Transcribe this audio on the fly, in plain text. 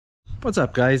What's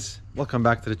up, guys? Welcome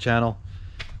back to the channel.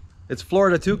 It's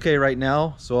Florida 2K right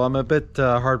now, so I'm a bit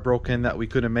heartbroken that we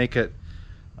couldn't make it.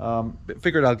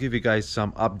 Figured I'll give you guys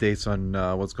some updates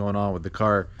on what's going on with the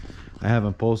car. I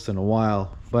haven't posted in a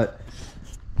while, but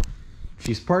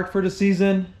she's parked for the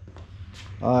season.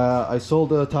 I sold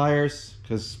the tires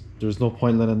because there's no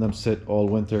point letting them sit all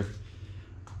winter.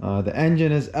 The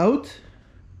engine is out.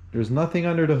 There's nothing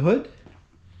under the hood.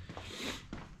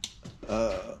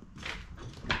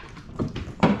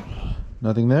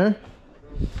 Nothing there.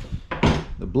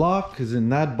 The block is in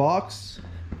that box.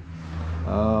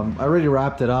 I already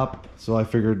wrapped it up, so I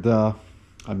figured I'm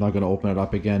not going to open it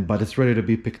up again, but it's ready to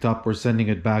be picked up. We're sending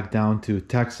it back down to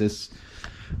Texas.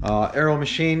 Aero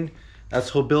Machine, that's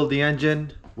who built the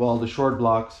engine, well, the short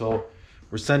block, so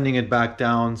we're sending it back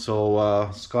down. So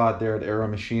Scott there at Aero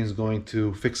Machine is going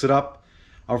to fix it up.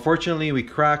 Unfortunately, we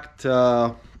cracked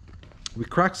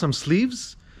some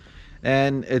sleeves,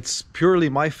 and it's purely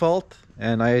my fault,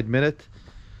 and I admit it.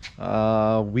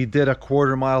 We did a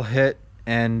quarter-mile hit,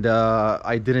 and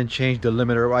I didn't change the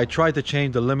limiter. I tried to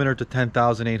change the limiter to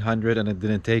 10,800 and it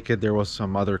didn't take it. There was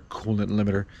some other coolant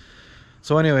limiter.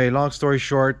 So anyway, long story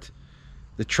short,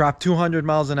 the trap 200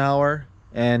 miles an hour,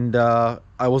 and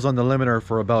I was on the limiter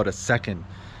for about a second.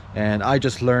 And I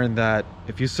just learned that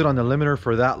if you sit on the limiter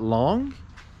for that long,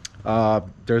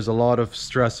 there's a lot of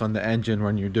stress on the engine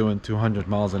when you're doing 200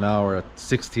 miles an hour at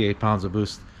 68 pounds of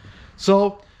boost.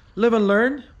 So live and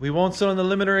learn. We won't sit on the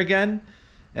limiter again.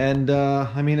 And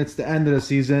I mean, it's the end of the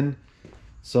season,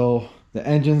 so the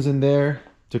engine's in there.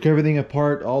 Took everything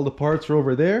apart. All the parts are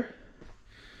over there.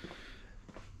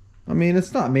 I mean,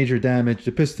 it's not major damage.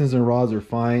 The pistons and rods are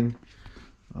fine.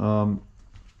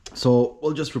 So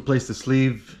we'll just replace the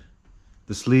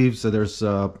sleeves. So there's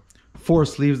 4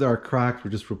 sleeves that are cracked.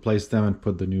 We'll just replace them and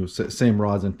put the new same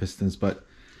rods and pistons. But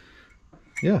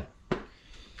yeah,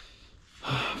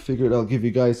 figured I'll give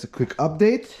you guys a quick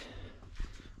update.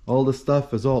 All the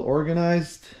stuff is all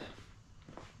organized.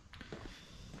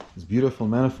 This beautiful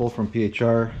manifold from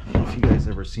PHR. I don't know if you guys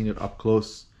ever seen it up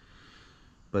close,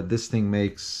 but this thing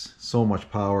makes so much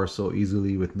power so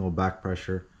easily with no back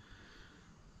pressure.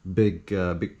 Big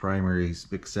primaries,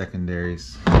 big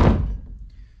secondaries.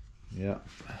 Yeah.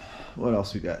 What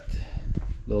else we got?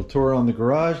 Little tour on the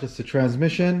garage. That's the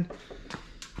transmission.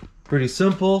 Pretty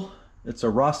simple. It's a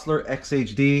Rossler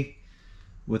XHD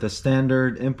with a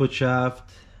standard input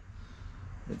shaft.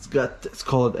 It's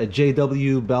called a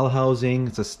JW bell housing.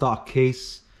 It's a stock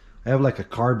case. I have like a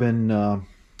carbon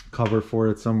cover for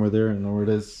it somewhere there. I don't know where it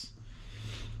is.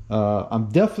 I'm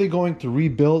definitely going to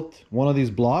rebuild one of these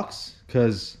blocks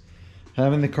because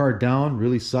having the car down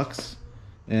really sucks.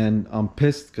 And I'm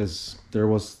pissed because there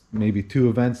was maybe 2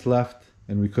 events left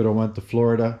and we could have went to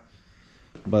Florida.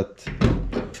 But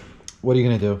what are you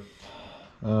gonna do?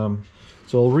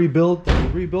 So I'll rebuild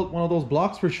one of those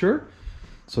blocks for sure.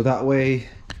 So that way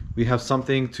we have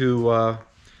something to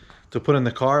put in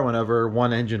the car. Whenever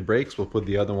one engine breaks, we'll put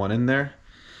the other one in there.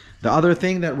 The other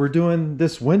thing that we're doing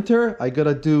this winter, I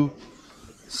gotta do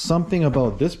something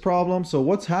about this problem. So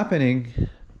what's happening,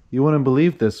 you wouldn't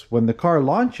believe this, when the car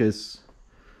launches,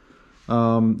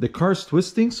 the car's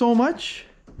twisting so much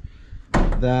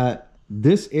that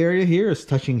this area here is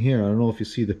touching here. I don't know if you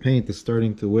see the paint is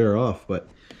starting to wear off, but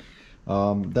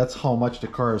that's how much the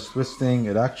car is twisting.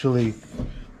 It actually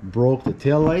broke the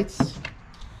tail lights.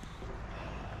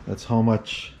 That's how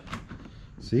much,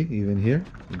 see, even here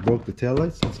it broke the tail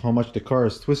lights. That's how much the car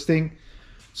is twisting.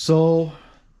 So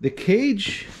the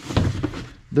cage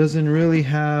doesn't really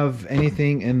have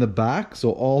anything in the back,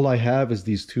 so all I have is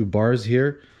these 2 bars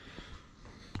here.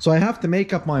 So I have to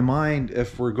make up my mind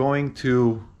if we're going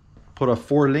to put a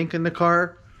 4-link in the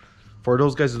car. For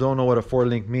those guys who don't know what a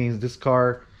 4-link means, this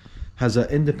car has an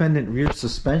independent rear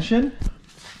suspension.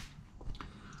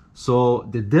 So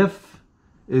the diff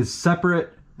is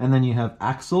separate, and then you have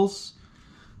axles.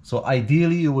 So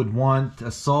ideally you would want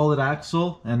a solid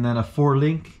axle and then a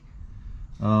 4-link.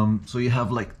 So you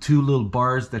have like 2 little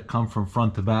bars that come from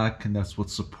front to back, and that's what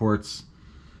supports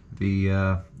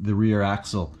the rear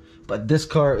axle. But this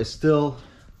car is still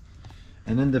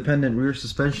an independent rear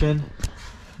suspension,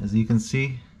 as you can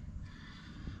see.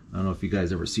 I don't know if you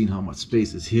guys ever seen how much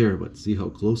space is here, but see how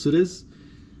close it is.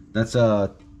 That's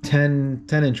a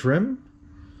 10-inch rim,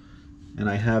 and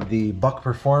I have the Buck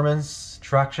Performance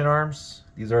traction arms.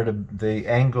 These are the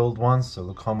angled ones, so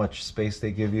look how much space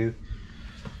they give you.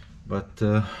 But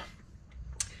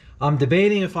I'm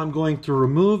debating if I'm going to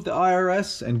remove the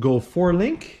IRS and go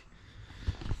 4-link,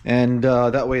 and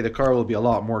that way the car will be a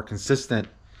lot more consistent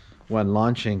when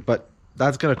launching. But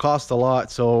that's going to cost a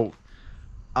lot, so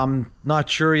I'm not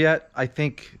sure yet. I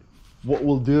think what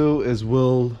we'll do is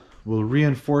we'll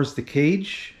reinforce the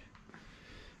cage,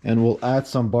 and we'll add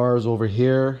some bars over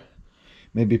here,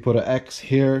 maybe put an X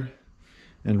here,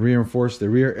 and reinforce the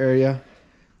rear area.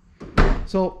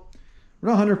 So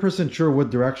we're not 100% sure what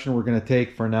direction we're going to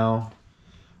take for now.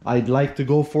 I'd like to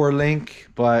go 4-link,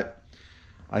 but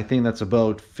I think that's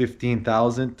about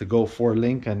 $15,000 to go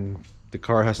 4-link, and the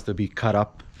car has to be cut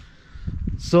up.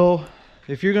 So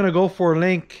if you're going to go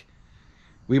 4-link,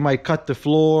 we might cut the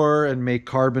floor and make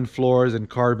carbon floors and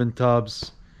carbon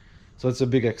tubs. So it's a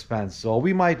big expense. So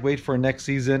we might wait for next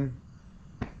season.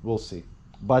 We'll see.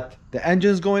 But the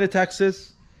engine's going to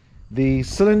Texas. The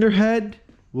cylinder head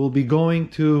will be going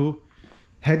to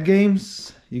Head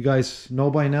Games. You guys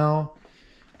know by now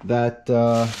that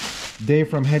Dave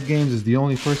from Head Games is the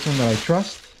only person that I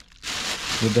trust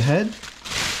with the head.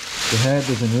 The head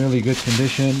is in really good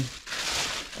condition.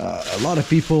 A lot of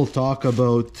people talk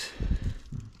about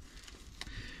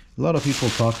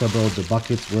the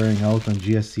buckets wearing out on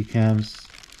GSC cams.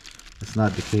 It's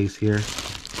not the case here.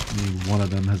 I mean, one of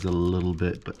them has a little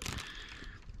bit, but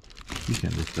you can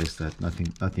replace that.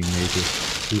 Nothing major.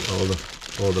 See,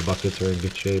 all the buckets are in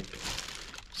good shape.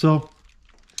 So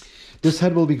this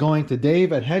head will be going to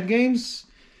Dave at Head Games.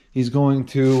 He's going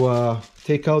to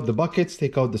take out the buckets,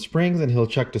 take out the springs, and he'll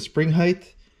check the spring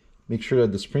height. Make sure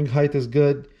that the spring height is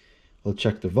good. He'll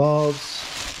check the valves.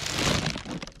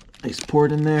 Nice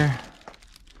port in there.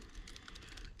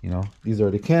 You know, these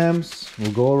are the cams.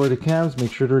 We'll go over the cams,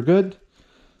 make sure they're good.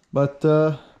 But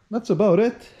that's about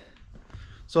it.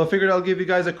 So I figured I'll give you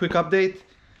guys a quick update.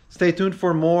 Stay tuned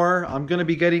for more. I'm gonna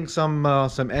be getting some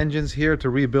engines here to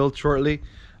rebuild shortly.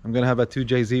 I'm gonna have a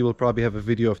 2JZ. We'll probably have a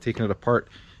video of taking it apart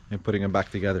and putting them back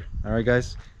together. All right,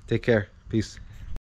 guys. Take care. Peace.